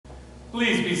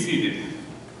Please be seated.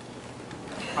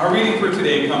 Our reading for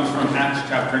today comes from Acts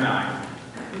chapter 9.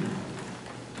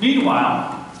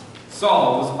 Meanwhile,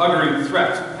 Saul was uttering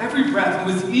threats with every breath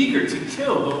and was eager to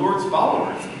kill the Lord's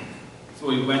followers. So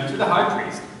he went to the high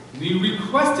priest, and he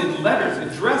requested letters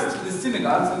addressed to the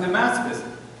synagogues in Damascus,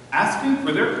 asking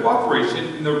for their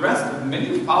cooperation in the arrest of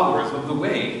many followers of the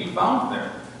way he found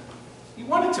there. He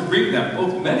wanted to bring them,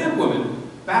 both men and women,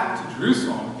 back to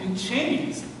Jerusalem in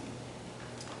chains.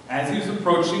 As he was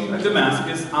approaching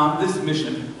Damascus on this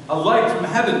mission, a light from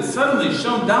heaven suddenly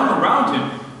shone down around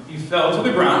him. He fell to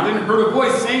the ground and heard a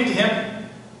voice saying to him,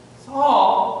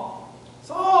 "Saul,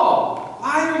 Saul,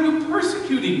 why are you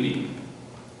persecuting me?"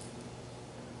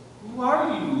 "Who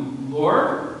are you,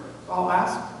 Lord?" Saul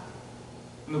asked.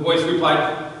 And the voice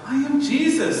replied, "I am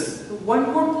Jesus, the one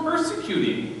you are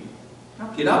persecuting. Now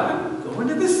get up and go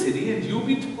into the city, and you will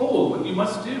be told what you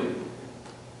must do."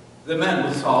 The men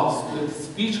with Saul stood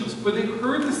speechless, for they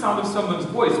heard the sound of someone's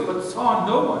voice, but saw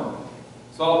no one.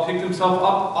 Saul picked himself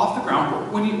up off the ground,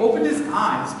 but when he opened his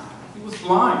eyes, he was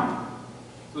blind.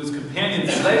 So his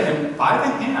companions led him by the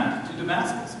hand to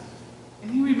Damascus, and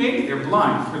he remained there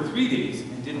blind for 3 days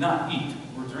and did not eat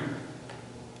or drink.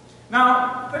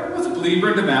 Now, there was a believer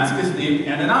in Damascus named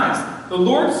Ananias. The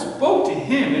Lord spoke to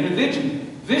him in a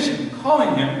vision,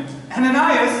 calling him,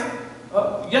 "Ananias."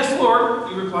 "Yes, Lord,"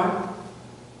 he replied.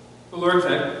 The Lord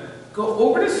said, "Go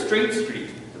over to Straight Street,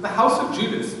 to the house of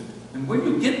Judas, and when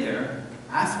you get there,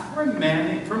 ask for a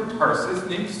man from Tarsus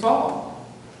named Saul.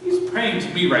 He's praying to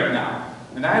me right now,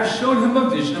 and I have shown him a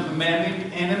vision of a man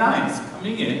named Ananias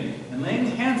coming in and laying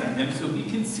hands on him so he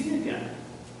can see again."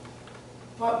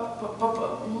 But,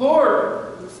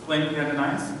 Lord," exclaimed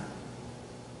Ananias,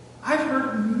 "I've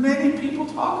heard many people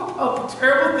talk about the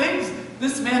terrible things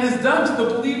this man has done to the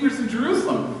believers in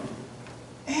Jerusalem.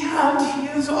 And he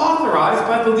is authorized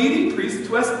by the leading priest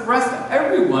to arrest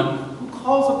everyone who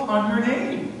calls upon your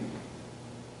name."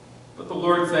 But the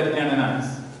Lord said to Ananias,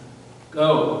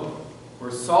 "Go,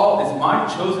 for Saul is my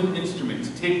chosen instrument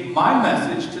to take my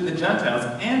message to the Gentiles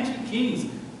and to kings,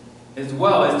 as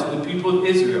well as to the people of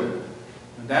Israel.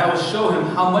 And I will show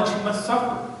him how much he must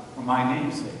suffer for my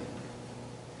name's sake."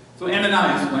 So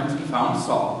Ananias went and found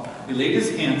Saul. He laid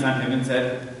his hands on him and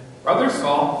said, "Brother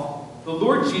Saul, the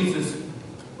Lord Jesus,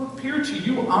 who appeared to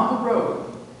you on the road,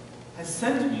 has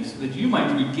sent me so that you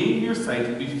might regain your sight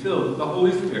and be filled with the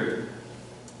Holy Spirit."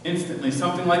 Instantly,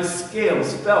 something like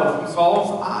scales fell from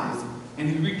Saul's eyes, and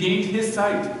he regained his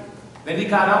sight. Then he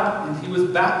got up and he was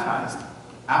baptized.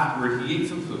 Afterward, he ate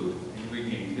some food and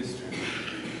regained his strength.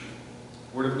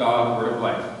 Word of God, word of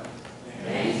life.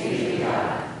 Thanks be to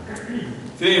God.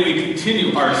 Today we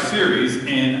continue our series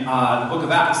in the book of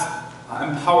Acts,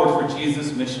 Empowered for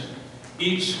Jesus' Mission.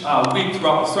 Each week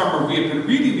throughout the summer, we have been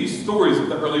reading these stories of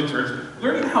the early church,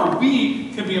 learning how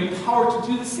we can be empowered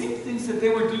to do the same things that they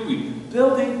were doing,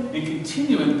 building and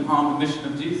continuing upon the mission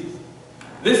of Jesus.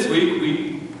 This week,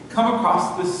 we come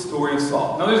across this story of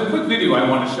Saul. Now, there's a quick video I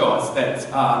want to show us that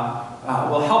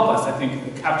will help us, I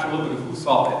think, capture a little bit of who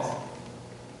Saul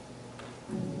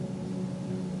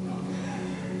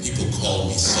is. People called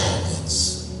me Saul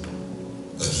once,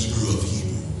 a Hebrew of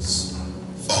Hebrews,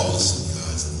 faultless in the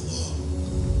eyes of the law.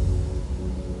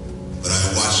 But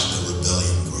I watched the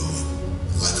rebellion growing,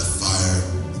 and like a fire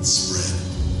it spread.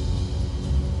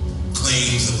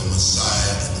 Claims of a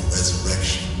Messiah and the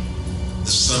resurrection, the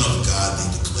Son of God they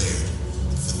declared,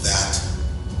 and for that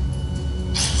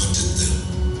I hunted them.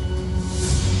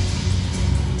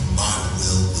 My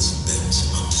will was bent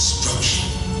on destruction,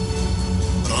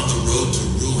 but on the road to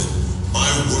ruin, my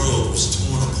world was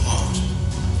torn apart.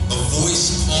 A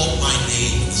voice called my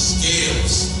name, and the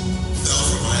scales fell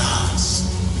from my eyes.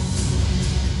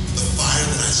 The fire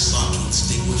that I sought to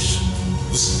extinguish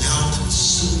was now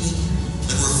consuming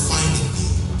and refining me.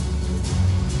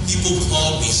 People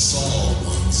called me Saul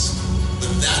once,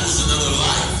 but that was another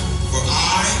life, for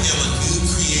I am a new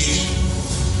creation.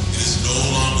 It is no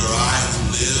longer I who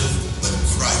live, but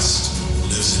Christ who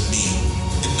lives in me.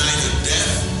 And neither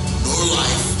death nor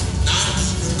life, not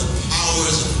even the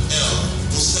powers of hell,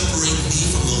 will separate me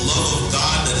from the love of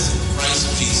God that is in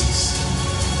Christ Jesus.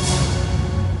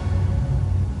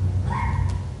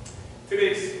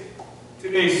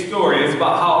 Today's story is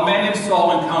about how a man named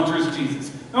Saul encounters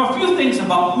Jesus. Now, a few things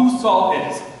about who Saul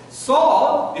is.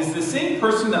 Saul is the same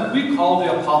person that we call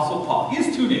the Apostle Paul. He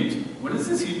has two names. One is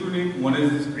his Hebrew name, one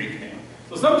is his Greek name.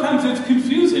 So sometimes it's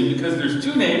confusing because there's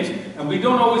two names and we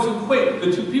don't always equate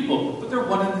the two people, but they're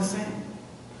one and the same.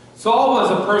 Saul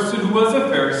was a person who was a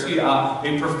Pharisee,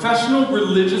 a professional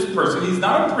religious person. He's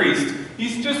not a priest.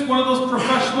 He's just one of those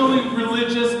professionally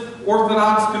religious,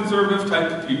 orthodox, conservative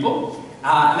type of people.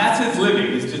 And that's his living,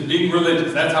 is just being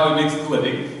religious. That's how he makes his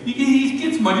living. He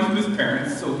gets money from his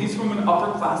parents, so he's from an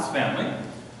upper-class family.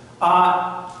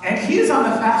 And he is on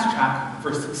the fast track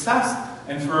for success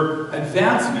and for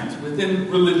advancement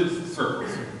within religious circles.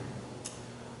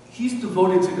 He's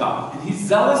devoted to God, and he's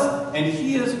zealous, and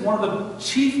he is one of the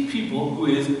chief people who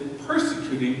is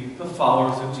persecuting the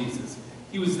followers of Jesus.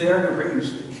 He was there to arrange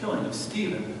the killing of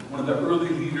Stephen, one of the early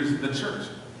leaders of the church.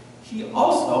 He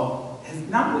also has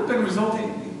not only been resulting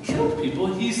in killed people,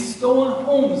 he's stolen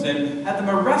homes and had them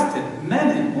arrested,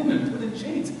 men and women put in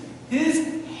chains.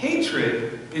 His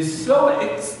hatred is so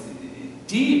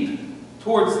deep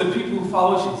towards the people who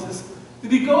follow Jesus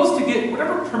that he goes to get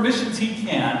whatever permissions he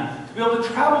can to be able to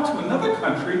travel to another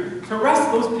country to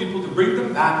arrest those people, to bring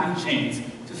them back in chains,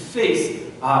 to face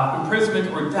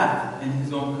imprisonment or death in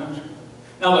his own country.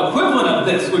 Now, the equivalent of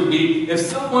this would be if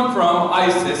someone from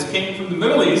ISIS came from the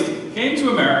Middle East, came to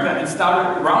America, and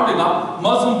started rounding up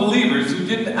Muslim believers who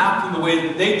didn't act in the way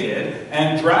that they did,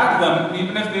 and dragged them,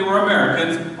 even if they were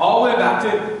Americans, all the way back to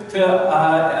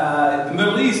the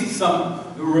Middle East, some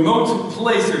remote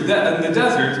place or in the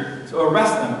desert, to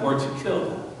arrest them or to kill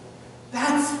them.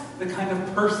 That's the kind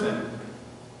of person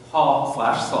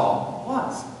Paul/Saul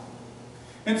was.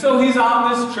 And so he's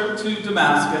on this trip to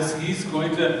Damascus. He's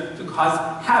going to cause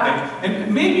havoc.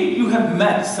 And maybe you have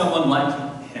met someone like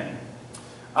him.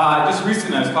 Just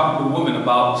recently I was talking to a woman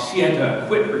about she had to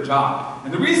quit her job.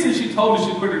 And the reason she told me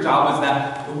she quit her job was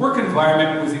that the work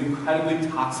environment was incredibly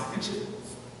toxic. And she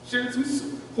shared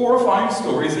some horrifying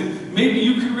stories, and maybe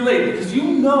you can relate, because you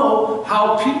know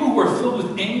how people who are filled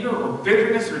with anger or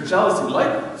bitterness or jealousy,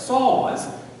 like Saul was,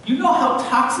 you know how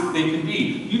toxic they can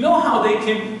be. You know how they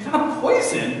can kind of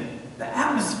poison the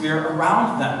atmosphere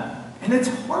around them. And it's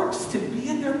hard just to be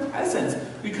in their presence,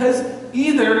 because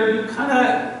either you kind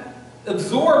of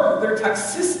absorb their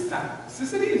toxicity,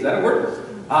 is that a word?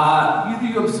 Either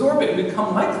you absorb it and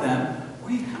become like them, or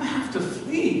you kind of have to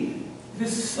flee. It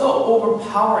is so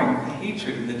overpowering, the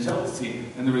hatred and the jealousy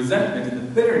and the resentment and the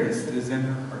bitterness that is in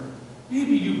their heart.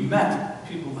 Maybe you've met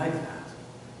people like that.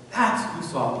 That's who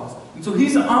Saul was. And so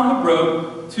he's on the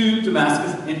road to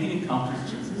Damascus, and he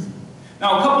encounters Jesus.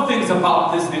 Now, a couple things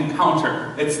about this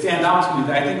encounter that stand out to me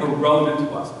that I think are relevant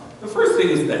to us. The first thing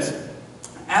is this.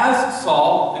 As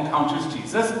Saul encounters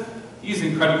Jesus, he's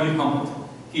incredibly humbled.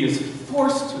 He is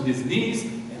forced to his knees,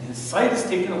 and his sight is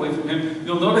taken away from him.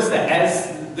 You'll notice that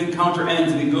as the encounter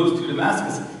ends and he goes to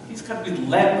Damascus, he's got to be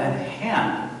led by the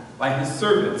hand by his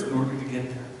servants in order to get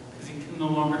there, because he can no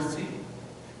longer see.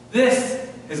 This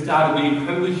has got to be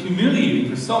incredibly humiliating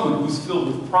for someone who's filled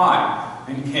with pride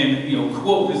and can,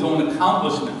 quote his own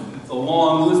accomplishments. It's a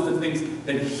long list of things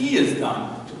that he has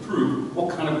done to prove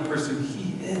what kind of person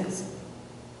he is.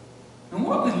 And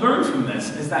what we learn from this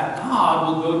is that God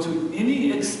will go to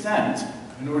any extent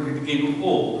in order to gain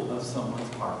hold of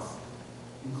someone's hearts,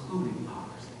 including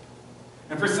ours.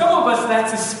 And for some of us,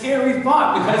 that's a scary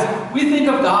thought, because we think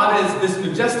of God as this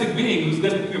majestic being who's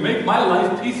going to make my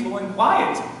life peaceful and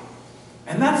quiet.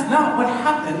 And that's not what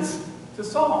happens to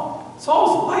Saul.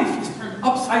 Saul's life is turned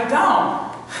upside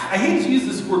down. I hate to use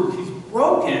this word, he's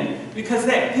broken, because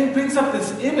that brings up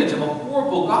this image of a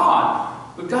horrible God.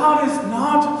 But God is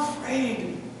not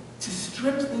afraid to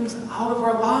strip things out of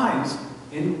our lives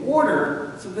in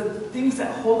order so that the things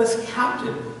that hold us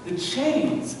captive, the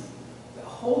chains that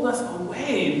hold us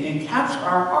away and capture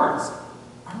our hearts,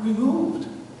 are removed.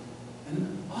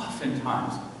 And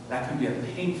oftentimes, that can be a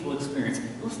painful experience.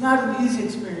 It was not an easy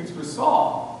experience for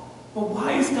Saul. But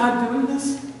why is God doing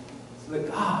this? So that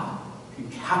God can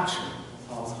capture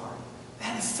Saul's heart.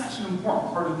 That is such an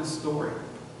important part of this story.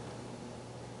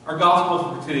 Our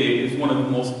gospel for today is one of the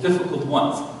most difficult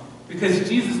ones, because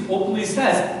Jesus openly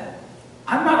says,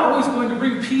 I'm not always going to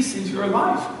bring peace into your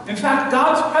life. In fact,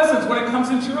 God's presence when it comes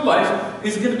into your life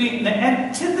is going to be an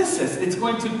antithesis. It's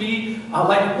going to be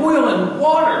like oil and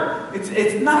water.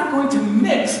 It's not going to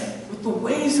mix with the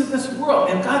ways of this world.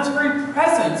 And God's very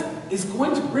presence is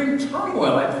going to bring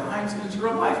turmoil at times into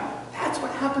your life. That's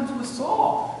what happens with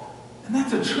Saul. And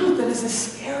that's a truth that is a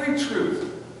scary truth.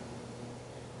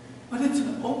 But it's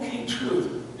an okay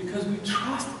truth, because we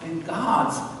trust in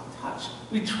God's touch.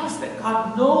 We trust that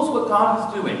God knows what God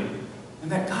is doing, and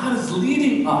that God is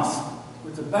leading us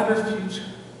towards a better future,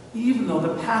 even though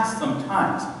the past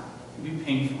sometimes can be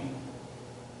painful.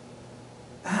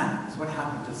 That is what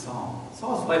happened to Saul.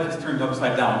 Saul's life is turned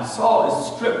upside down. Saul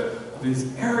is stripped of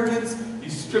his arrogance.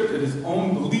 He's stripped of his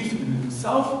own belief in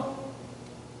himself,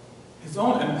 his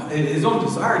own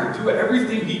desire to do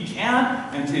everything he can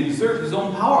and to exert his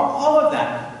own power. All of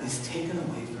that is taken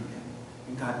away from him.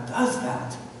 And God does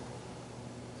that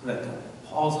so that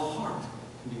Paul's heart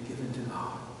can be given to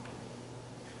God.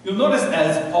 You'll notice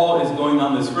as Paul is going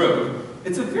on this road,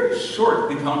 it's a very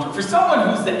short encounter. For someone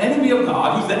who's the enemy of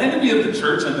God, who's the enemy of the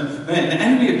church, and the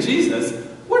enemy of Jesus,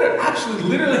 what actually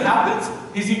literally happens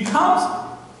is he comes,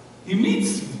 he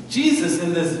meets Jesus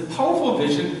in this powerful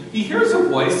vision. He hears a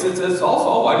voice that says, Saul,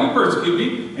 Saul, why do you persecute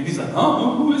me? And he's like,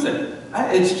 oh, who is it?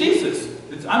 It's Jesus.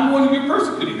 I'm the one who you're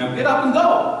persecuting. Now get up and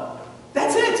go.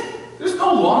 That's it. There's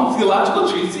no long theological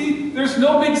treatise. There's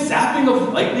no big zapping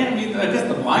of lightning. I mean, I guess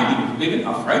the blinding was big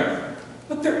enough, right?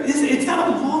 But it's not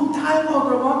a long dialogue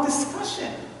or a long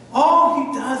discussion. All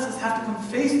he does is have to come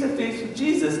face to face with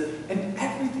Jesus, and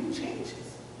everything changes.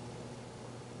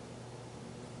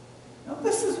 Now,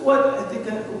 this is what I think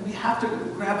that we have to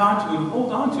grab onto and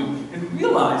hold onto and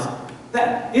realize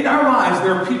that in our lives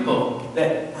there are people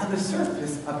that on the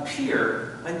surface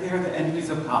appear like they are the enemies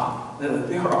of God.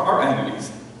 They are our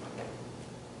enemies.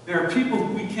 There are people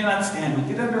who we cannot stand,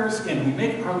 who get under our skin, who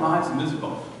make our lives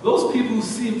miserable. Those people who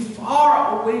seem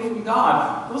far away from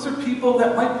God, those are people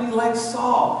that might be like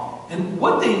Saul. And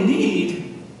what they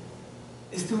need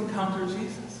is to encounter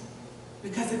Jesus.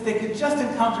 Because if they could just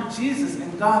encounter Jesus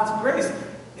and God's grace,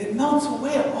 it melts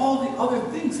away at all the other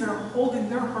things that are holding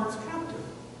their hearts captive.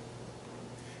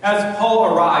 As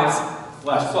Saul arrives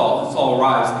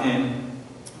in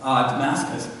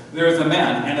Damascus, there is a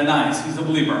man, Ananias. He's a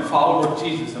believer, a follower of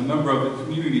Jesus, a member of the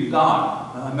community of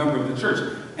God, a member of the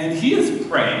church. And he is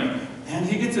praying, and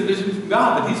he gets a vision from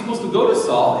God that he's supposed to go to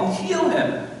Saul and heal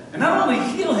him. And not only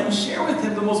heal him, share with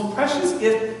him the most precious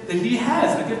gift that he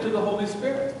has, the gift of the Holy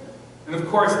Spirit. And of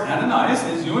course, Ananias,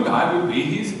 as you and I would be,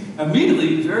 he's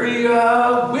immediately very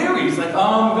wary. He's like,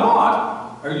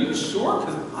 God, are you sure?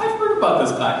 Because I've heard about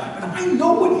this guy, and I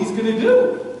know what he's going to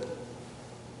do.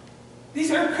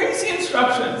 These are crazy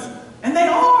instructions, and they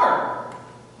are.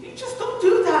 You just don't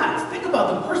do that. Think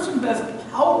about the person who has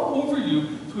power over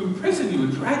you to imprison you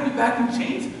and drag you back in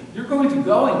chains. You're going to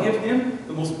go and give him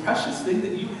the most precious thing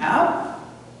that you have,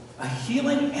 a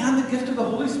healing and the gift of the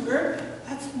Holy Spirit?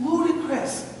 That's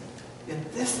ludicrous.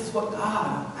 Yet this is what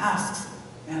God asks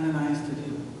Ananias to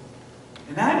do.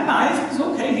 And Ananias is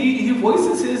okay. He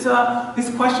voices his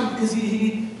question because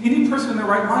any person in their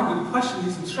right mind would question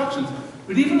these instructions.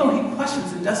 But even though he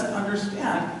questions and doesn't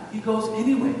understand, he goes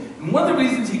anyway. And one of the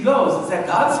reasons he goes is that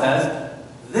God says,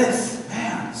 this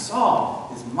man,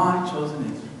 Saul, is my chosen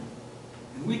instrument.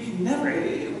 And we can never,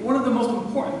 one of the most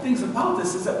important things about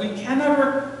this is that we can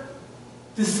never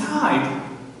decide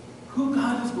who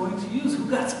God is going to use, who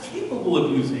God's capable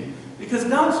of using. Because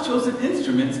God's chosen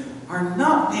instruments are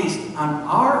not based on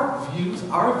our views,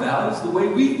 our values, the way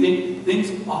we think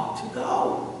things ought to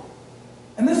go.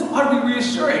 And this ought to be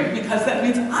reassuring, because that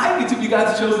means I get to be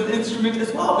God's chosen instrument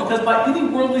as well, because by any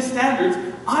worldly standards,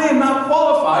 I am not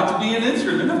qualified to be an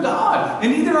instrument of God,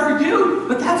 and neither are you,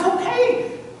 but that's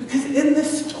okay, because in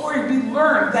this story we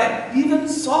learn that even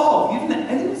Saul, even the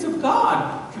enemies of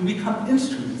God, can become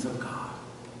instruments of God.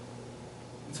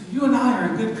 And so you and I are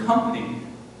in good company.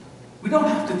 We don't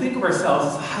have to think of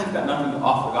ourselves as, I've got nothing to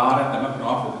offer God, I've got nothing to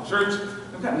offer the church,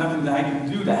 I've got nothing that I can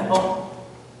do to help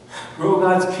grow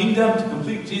God's kingdom, to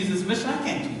complete Jesus' mission. I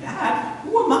can't do that.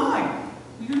 Who am I?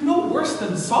 You're no worse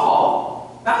than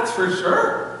Saul, that's for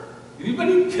sure.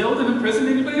 Anybody killed and imprisoned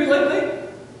anybody lately?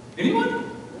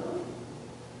 Anyone?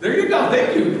 There you go.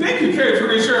 Thank you. Thank you, Carrie, for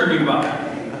reassuring me about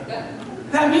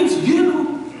that. That means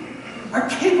you are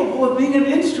capable of being an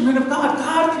instrument of God.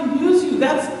 God can use you.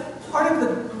 That's part of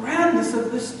the grandness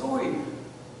of this story.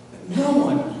 That no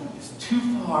one is too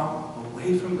far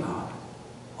away from God.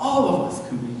 All of us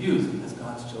can be used as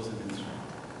God's chosen instrument.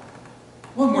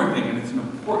 One more thing, and it's an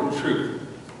important truth,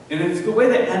 and it's the way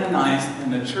that Ananias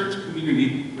and the church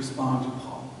community respond to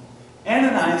Paul.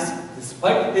 Ananias,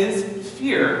 despite his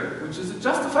fear, which is a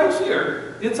justified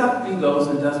fear, gets up and goes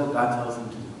and does what God tells him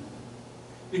to do.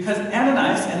 Because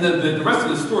Ananias, and the rest of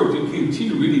the story, if you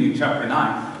continue reading in chapter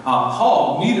 9,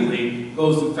 Paul immediately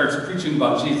goes and starts preaching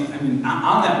about Jesus. I mean,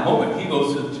 on that moment, he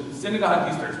goes to the synagogue,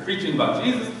 he starts preaching about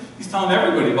Jesus. He's telling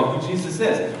everybody about who Jesus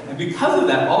is. And because of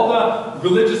that, all the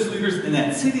religious leaders in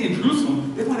that city in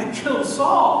Jerusalem, they want to kill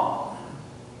Saul.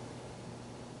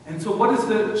 And so what does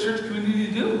the church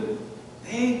community do?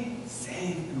 They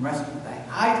save and rescue. They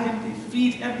hide him, they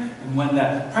feed him, and when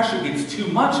that pressure gets too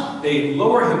much, they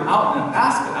lower him out in a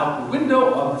basket out the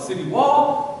window of the city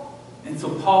wall, and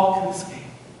so Paul can escape.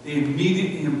 They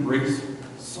immediately embrace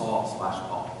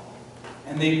Saul/Paul.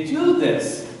 And they do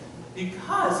this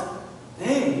because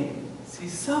they see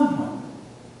someone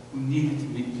who needed to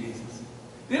meet Jesus.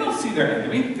 They don't see their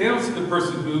enemy. They don't see the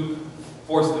person who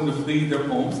forced them to flee their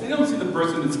homes. They don't see the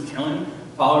person that's killing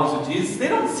followers of Jesus, they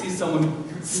don't see someone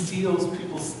who steals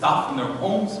people's stuff in their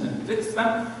homes and evicts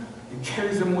them and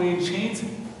carries them away in chains.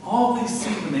 All they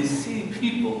see when they see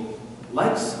people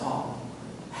like Saul,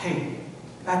 hey,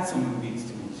 that's someone who needs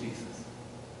to meet Jesus.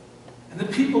 And the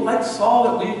people like Saul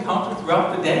that we encounter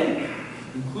throughout the day,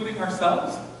 including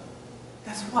ourselves,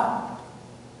 guess what?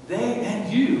 They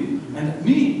and you and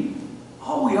me,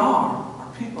 all we are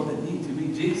people that need to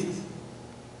meet Jesus.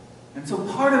 And so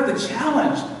part of the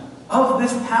challenge of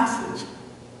this passage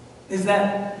is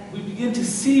that we begin to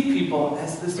see people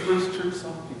as this first church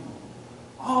saw people.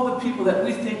 All the people that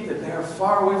we think that they are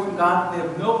far away from God, they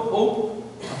have no hope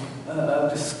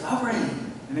of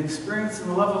discovering and experiencing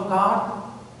the love of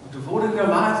God, of devoting their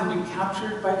lives to be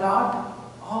captured by God.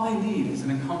 All they need is an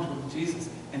encounter with Jesus.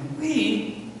 And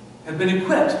we have been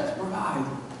equipped to provide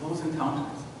those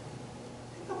encounters.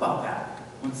 Think about that.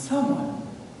 When someone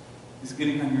is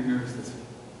getting on your nerves this week,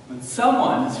 when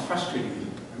someone is frustrating you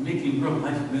or making real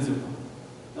life miserable,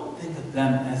 don't think of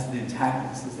them as the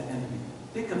antagonist, as the enemy.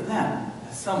 Think of them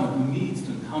as someone who needs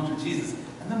to encounter Jesus,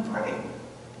 and then pray,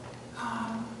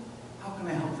 God, how can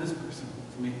I help this person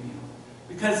to make me whole?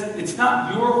 Because it's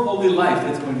not your holy life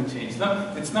that's going to change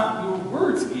them. It's not your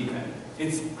words even.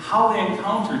 It's how they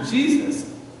encounter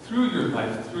Jesus through your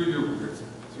life, through your words,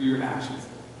 through your actions,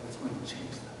 that's going to change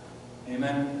them.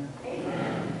 Amen?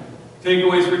 Amen.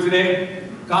 Takeaways for today.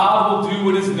 God will do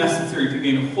what is necessary to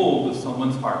gain hold of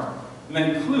someone's heart. And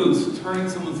that includes turning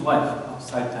someone's life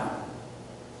upside down.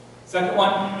 Second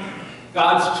one,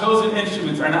 God's chosen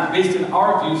instruments are not based on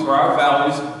our views or our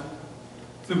values.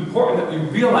 It's important that we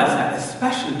realize that,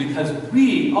 especially because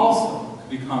we also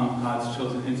become God's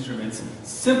chosen instruments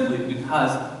simply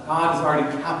because God has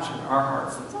already captured our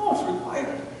hearts. That's all that's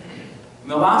required. And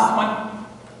the last one,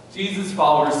 Jesus'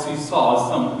 followers see Saul as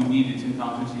someone who needed to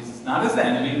encounter Jesus, not as the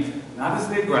enemy, not as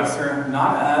the aggressor,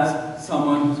 not as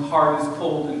someone whose heart is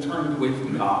cold and turned away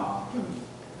from God.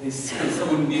 They see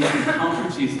someone who needs to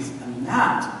encounter Jesus, and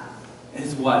that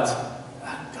is what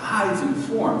guides and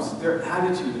forms their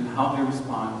attitude and how they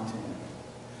respond to him.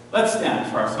 Let's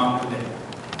stand for our song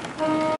today.